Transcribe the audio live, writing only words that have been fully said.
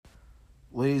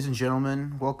Ladies and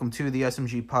gentlemen, welcome to the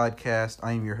SMG podcast.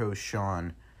 I am your host,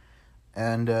 Sean.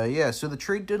 And so the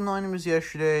trade deadline was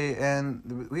yesterday,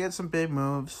 and we had some big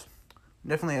moves.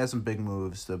 Definitely had some big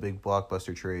moves, the big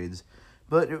blockbuster trades.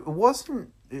 But it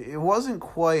wasn't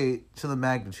quite to the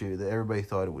magnitude that everybody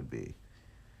thought it would be.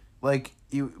 Like,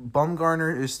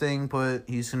 Bumgarner is staying put.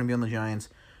 He's going to be on the Giants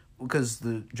because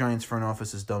the Giants front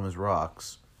office is dumb as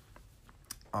rocks.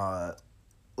 I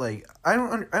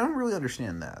don't really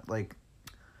understand that. Like,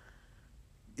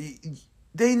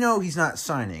 they know he's not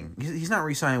signing. He's not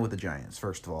re-signing with the Giants,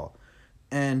 first of all,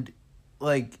 and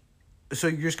so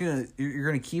you're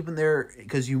gonna keep him there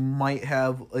because you might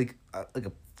have like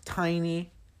a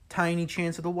tiny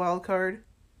chance of the wild card.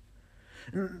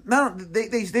 Now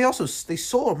they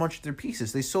sold a bunch of their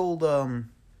pieces. They sold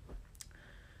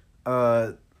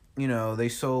they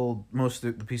sold most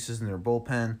of the pieces in their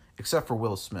bullpen except for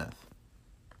Will Smith,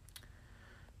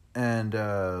 and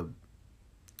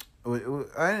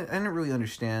I didn't really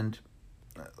understand,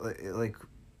 like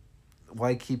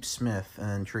why keep Smith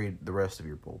and trade the rest of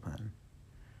your bullpen.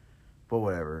 But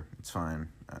whatever, it's fine.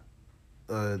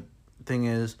 Thing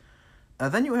is,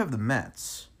 then you have the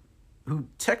Mets, who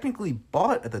technically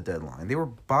bought at the deadline. They were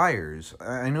buyers.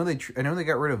 I know they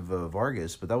got rid of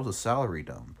Vargas, but that was a salary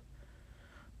dump.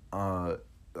 I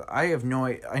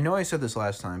know I said this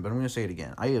last time, but I'm going to say it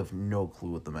again. I have no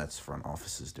clue what the Mets front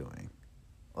office is doing.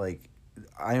 Like,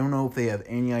 I don't know if they have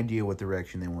any idea what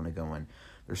direction they want to go in.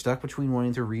 They're stuck between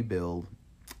wanting to rebuild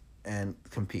and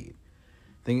compete.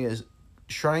 Thing is,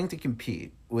 trying to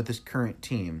compete with this current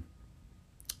team,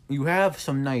 you have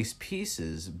some nice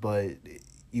pieces, but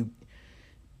you're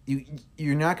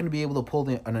not going to be able to pull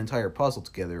an entire puzzle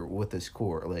together with this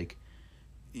core. Like,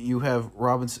 you have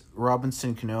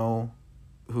Robinson Cano,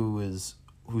 who's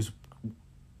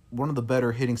one of the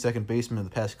better hitting second basemen of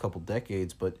the past couple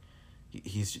decades, but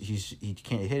he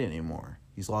can't hit anymore.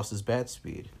 He's lost his bat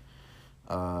speed.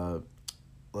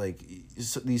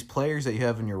 These players that you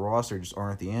have in your roster just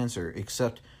aren't the answer.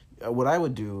 Except, what I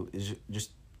would do is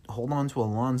just hold on to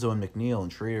Alonso and McNeil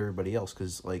and trade everybody else,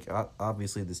 because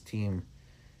obviously this team,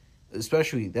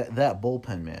 especially that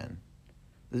bullpen, man,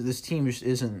 this team just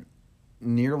isn't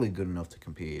nearly good enough to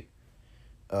compete.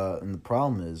 And the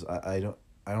problem is, I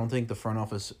don't think the front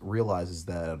office realizes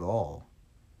that at all.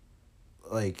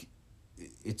 Like,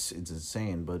 it's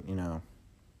insane, but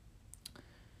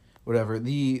whatever.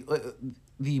 The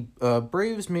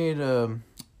Braves made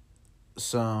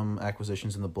some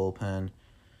acquisitions in the bullpen.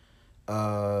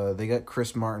 They got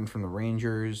Chris Martin from the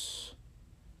Rangers,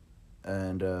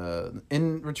 and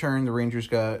in return, the Rangers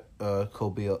got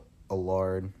Colby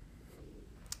Allard.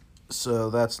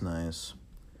 So that's nice.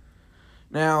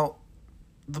 Now,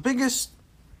 the biggest...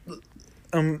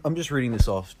 I'm just reading this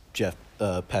off Jeff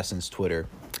Passan's Twitter,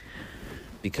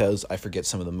 because I forget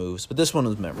some of the moves. But this one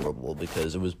was memorable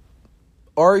because it was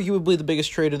arguably the biggest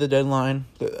trade of the deadline.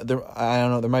 I don't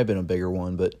know, there might have been a bigger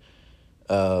one, but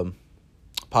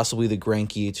possibly the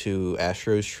Greinke to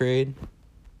Astros trade.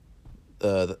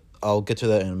 I'll get to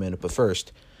that in a minute, but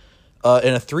first,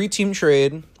 in a 3-team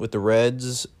trade with the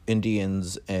Reds,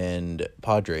 Indians, and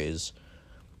Padres,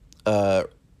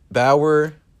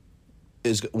 Bauer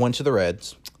went to the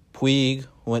Reds, Puig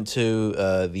went to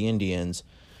the Indians,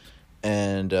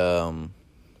 and out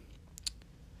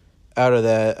of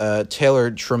that,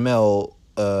 Taylor Trammell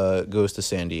goes to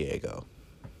San Diego.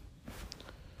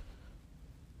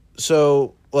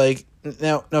 So,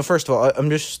 now, first of all,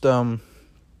 I'm just,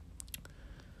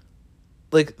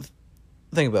 think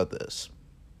about this.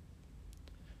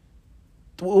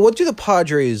 What do the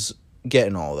Padres get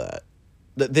in all that?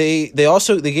 They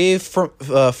gave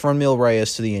Franmil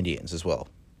Reyes to the Indians as well.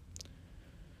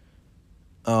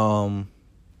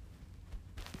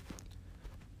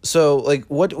 So,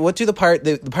 what do the Pirates...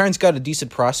 The Pirates got a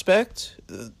decent prospect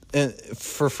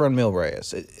for Franmil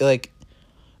Reyes.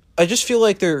 I just feel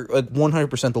like they're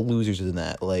 100% the losers in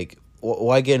that.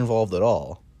 Why get involved at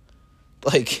all?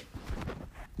 It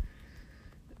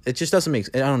just doesn't make...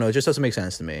 I don't know, it just doesn't make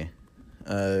sense to me.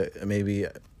 Maybe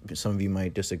some of you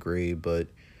might disagree, but,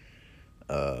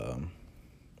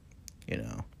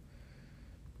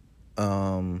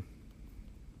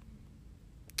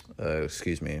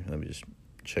 excuse me, let me just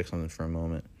check something for a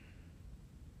moment.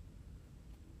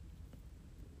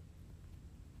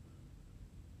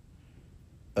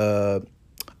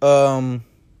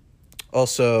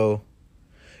 Also,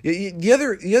 the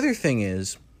other thing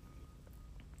is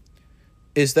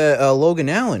that Logan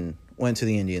Allen went to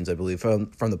the Indians, I believe,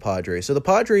 from the Padres. So the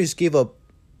Padres gave up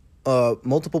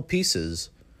multiple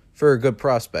pieces for a good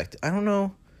prospect. I don't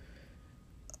know.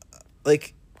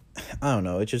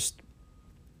 It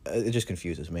just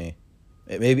confuses me.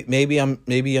 Maybe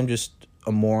I'm just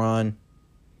a moron.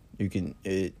 You can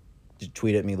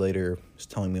tweet at me later, just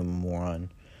telling me I'm a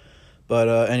moron.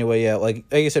 But anyway, yeah, like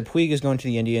I said, Puig is going to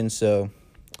the Indians, so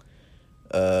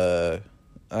I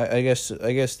guess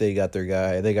they got their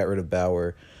guy. They got rid of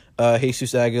Bauer.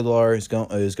 Jesus Aguilar is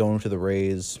going to the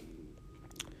Rays.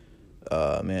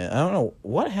 Man, I don't know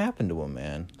what happened to him,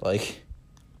 man. Like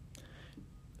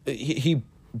he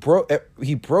broke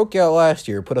out last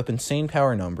year, put up insane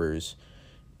power numbers,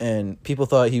 and people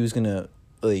thought he was gonna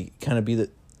like kind of be the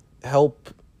help.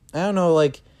 I don't know,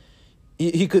 like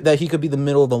he could be the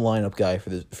middle of the lineup guy for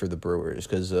the Brewers,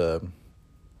 because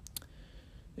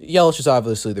Yelich is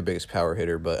obviously their biggest power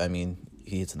hitter, but I mean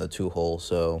he hits in the 2-hole,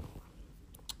 so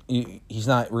he's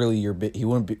not really he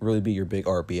wouldn't really be your big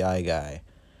RBI guy.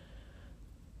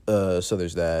 So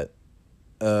there's that.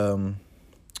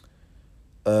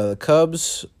 The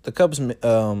Cubs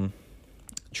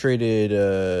traded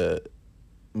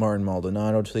Martin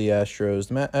Maldonado to the Astros.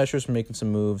 The Astros were making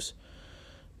some moves.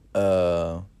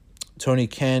 Tony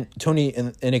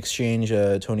in exchange,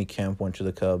 Tony Kemp went to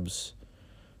the Cubs.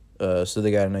 So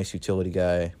they got a nice utility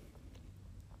guy.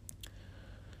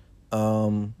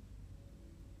 Drew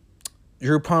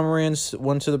Pomeranz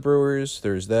went to the Brewers.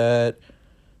 There's that.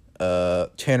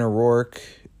 Tanner Roark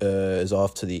is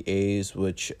off to the A's,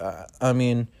 which I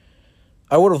mean,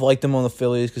 I would have liked him on the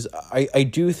Phillies, because I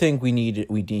do think we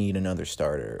need another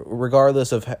starter,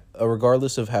 regardless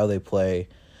of how they play.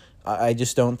 I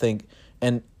just don't think.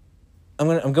 And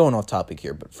I'm going off topic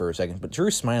here, but for a second. But Drew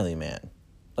Smyly, man,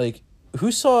 like,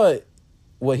 who saw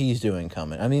what he's doing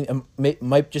coming? I mean, it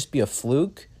might just be a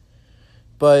fluke,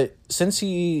 but since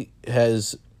he's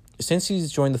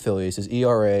joined the Phillies, his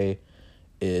ERA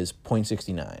is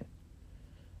 .69.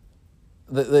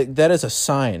 That is a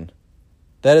sign.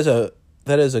 That is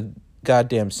a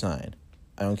goddamn sign.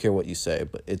 I don't care what you say,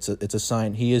 but it's a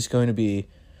sign. He is going to be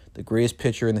the greatest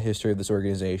pitcher in the history of this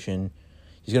organization.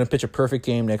 He's going to pitch a perfect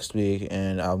game next week,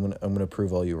 and I'm gonna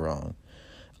prove all you wrong.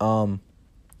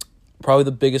 Probably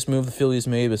the biggest move the Phillies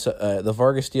made was the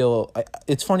Vargas deal.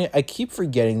 It's funny, I keep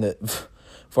forgetting that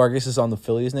Vargas is on the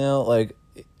Phillies now. Like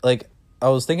I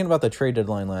was thinking about the trade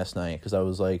deadline last night, because I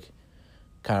was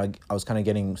kind of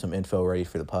getting some info ready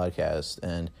for the podcast,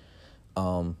 and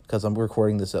because I'm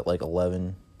recording this at like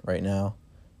 11 right now.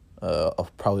 I'll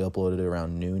probably upload it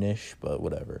around noonish, but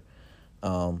whatever.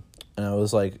 And I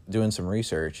was like doing some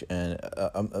research, and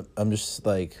I'm just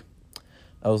like,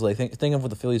 I was like thinking of what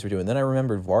the Phillies were doing. Then I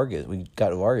remembered Vargas. We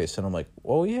got Vargas, and I'm like,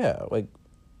 oh yeah, like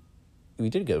we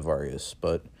did get Vargas,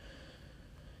 but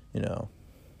you know,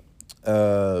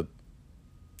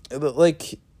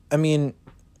 like, I mean,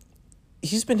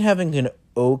 he's been having an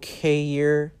okay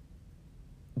year,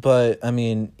 but I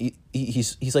mean,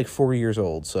 he's like 40 years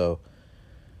old, so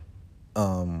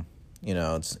you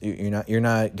know, you're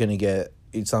not gonna get.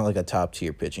 It's not like a top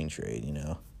tier pitching trade, you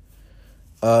know.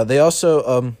 They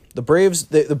also the Braves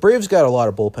got a lot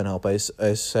of bullpen help. I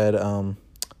said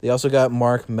they also got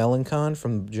Mark Melancon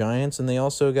from the Giants, and they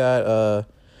also got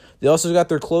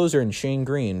their closer in Shane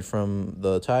Green from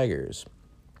the Tigers.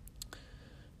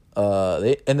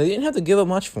 They didn't have to give up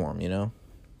much for him, you know,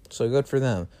 so good for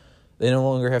them. They no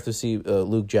longer have to see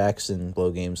Luke Jackson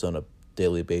blow games on a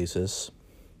daily basis.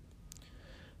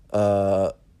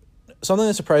 Something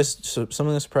that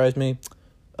surprised me.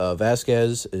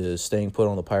 Vasquez is staying put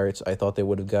on the Pirates. I thought they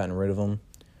would have gotten rid of him.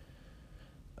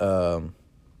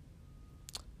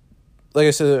 Like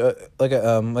I said, like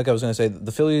I was gonna say,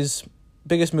 the Phillies'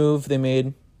 biggest move they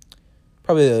made,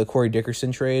 probably the Corey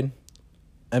Dickerson trade.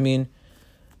 I mean,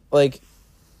 like,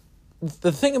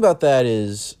 the thing about that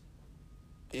is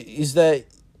that,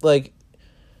 like,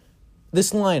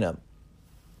 this lineup,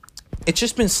 it's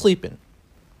just been sleeping.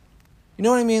 You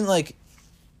know what I mean? Like,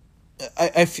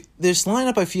 this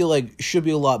lineup, I feel like, should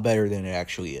be a lot better than it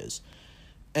actually is.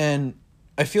 And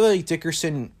I feel like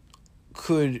Dickerson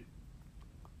could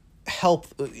help.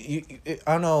 I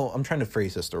don't know, I'm trying to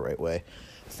phrase this the right way.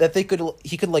 That he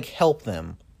could, like, help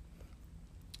them,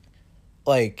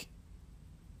 like,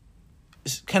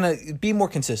 kind of be more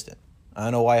consistent. I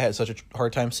don't know why I had such a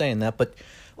hard time saying that, but,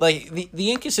 like,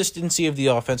 the inconsistency of the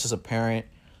offense is apparent.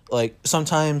 Like,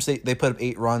 sometimes they put up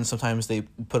 8 runs, sometimes they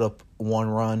put up 1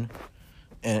 run,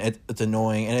 and it's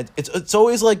annoying. And it's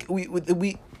always like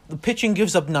the pitching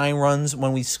gives up 9 runs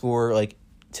when we score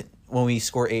when we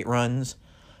score 8 runs,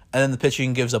 and then the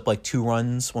pitching gives up like 2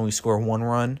 runs when we score 1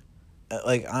 run.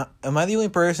 Like, am I the only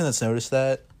person that's noticed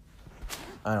that?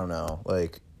 I don't know.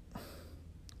 Like,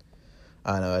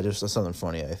 I don't know. That's something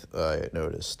funny I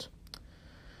noticed.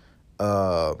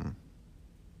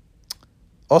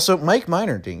 Also, Mike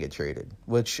Minor didn't get traded,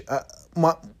 which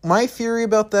my theory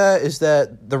about that is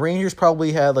that the Rangers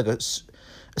probably had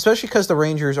especially because the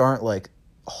Rangers aren't like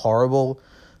horrible.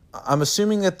 I'm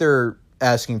assuming that their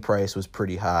asking price was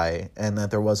pretty high and that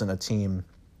there wasn't a team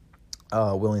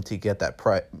willing to get that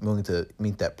willing to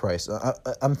meet that price.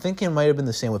 I'm thinking it might have been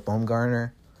the same with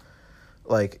Baumgartner.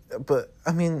 But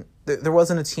I mean, there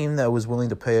wasn't a team that was willing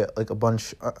to pay like a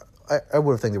bunch. I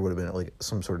would have think there would have been like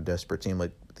some sort of desperate team,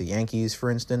 like the Yankees, for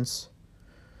instance.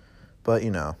 But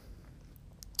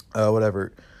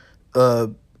whatever.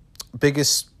 One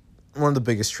of the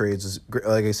biggest trades is,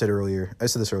 like I said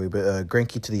this earlier, but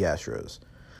Greinke to the Astros.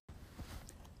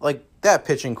 Like that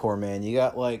pitching core, man. You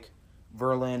got like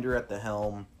Verlander at the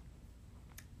helm,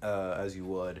 as you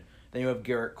would. Then you have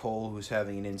Garrett Cole, who's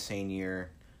having an insane year.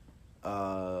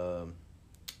 And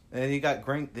then you got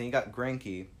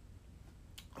Greinke,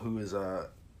 who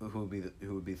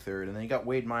would be third, and then you got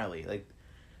Wade Miley.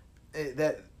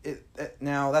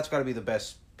 Now that's got to be the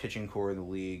best pitching core in the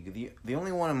league. The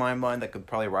only one in my mind that could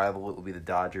probably rival it would be the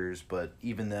Dodgers, but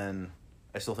even then,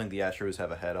 I still think the Astros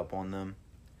have a head up on them.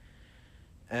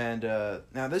 And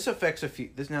now this affects a few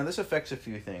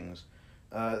things.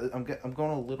 I'm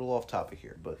going a little off topic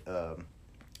here, but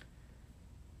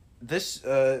this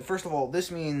first of all, this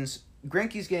means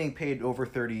Greinke's getting paid over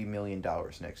 $30 million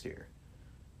next year.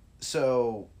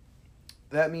 So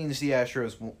that means the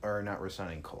Astros are not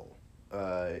re-signing Cole.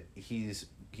 Because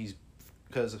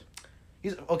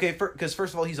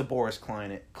first of all, he's a Boris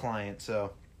client,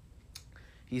 so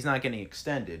he's not getting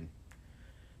extended.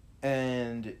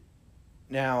 And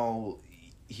now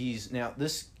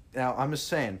I'm just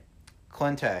saying,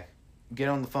 Clentak, get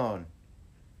on the phone.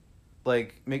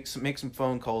 Like make some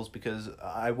phone calls because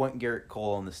I want Garrett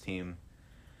Cole on this team.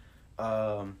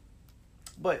 But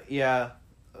yeah,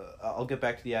 I'll get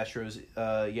back to the Astros.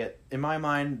 Yet in my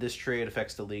mind, this trade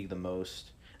affects the league the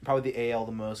most, probably the AL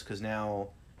the most, because now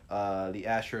the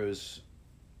Astros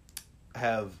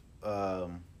have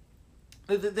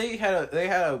they had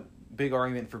a big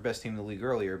argument for best team in the league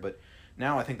earlier, but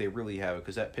now I think they really have it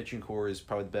because that pitching core is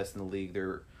probably the best in the league.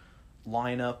 Their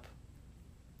lineup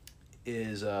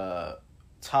is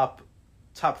top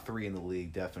 3 in the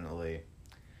league, definitely.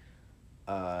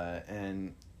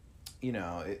 And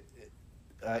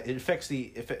it affects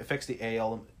the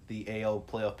AL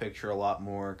playoff picture a lot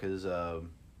more because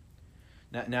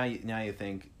now you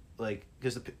think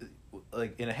because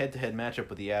in a head-to-head matchup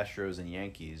with the Astros and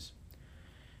Yankees,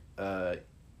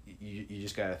 you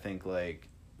just gotta think the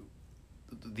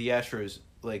Astros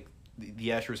the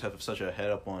Astros have such a head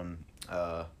up on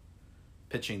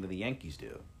pitching than the Yankees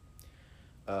do.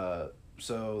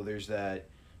 So there's that,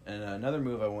 and another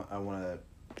move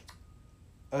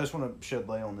I just want to shed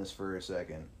light on this for a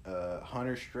second.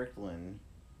 Hunter Strickland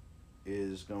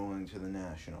is going to the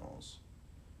Nationals.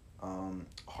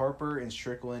 Harper and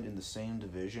Strickland in the same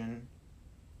division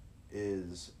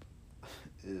is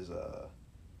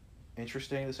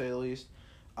interesting to say the least.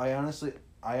 I honestly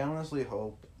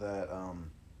hope that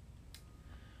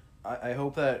I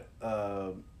hope that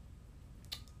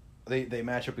they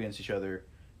match up against each other.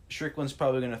 Strickland's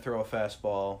probably going to throw a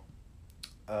fastball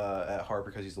at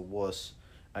Harper because he's a wuss.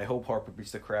 I hope Harper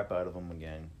beats the crap out of him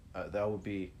again. That would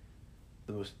be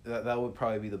that would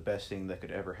probably be the best thing that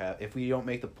could ever happen. If we don't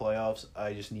make the playoffs,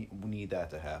 I just need that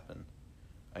to happen.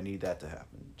 I need that to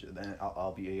happen. Then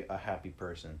I'll be a happy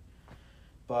person.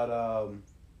 But I'm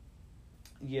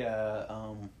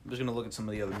just gonna look at some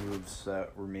of the other moves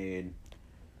that were made.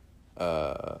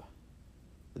 The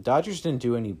Dodgers didn't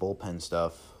do any bullpen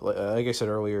stuff. Like I said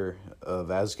earlier,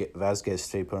 Vasquez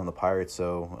stayed put on the Pirates,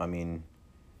 so I mean,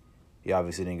 he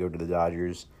obviously didn't go to the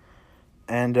Dodgers.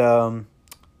 And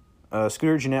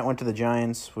Scooter Gennett went to the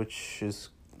Giants, which is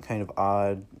kind of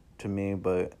odd to me,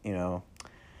 but anyway,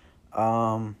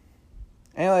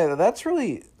 that's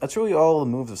really all the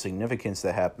moves of significance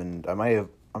that happened. I might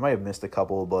have missed a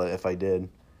couple, but if I did,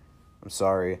 I'm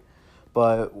sorry.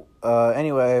 But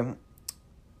anyway,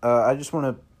 I just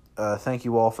want to thank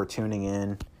you all for tuning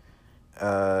in.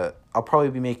 I'll probably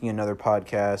be making another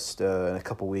podcast in a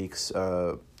couple weeks.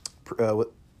 With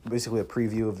basically a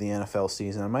preview of the NFL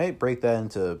season. I might break that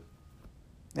into.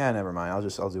 Never mind.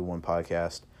 I'll do one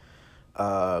podcast.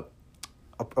 I'll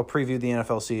preview the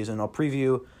NFL season. I'll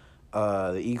preview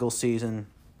the Eagles season.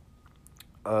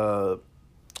 So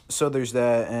there's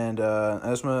that, and I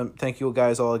just want to thank you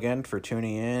guys all again for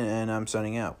tuning in, and I'm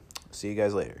signing out. See you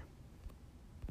guys later.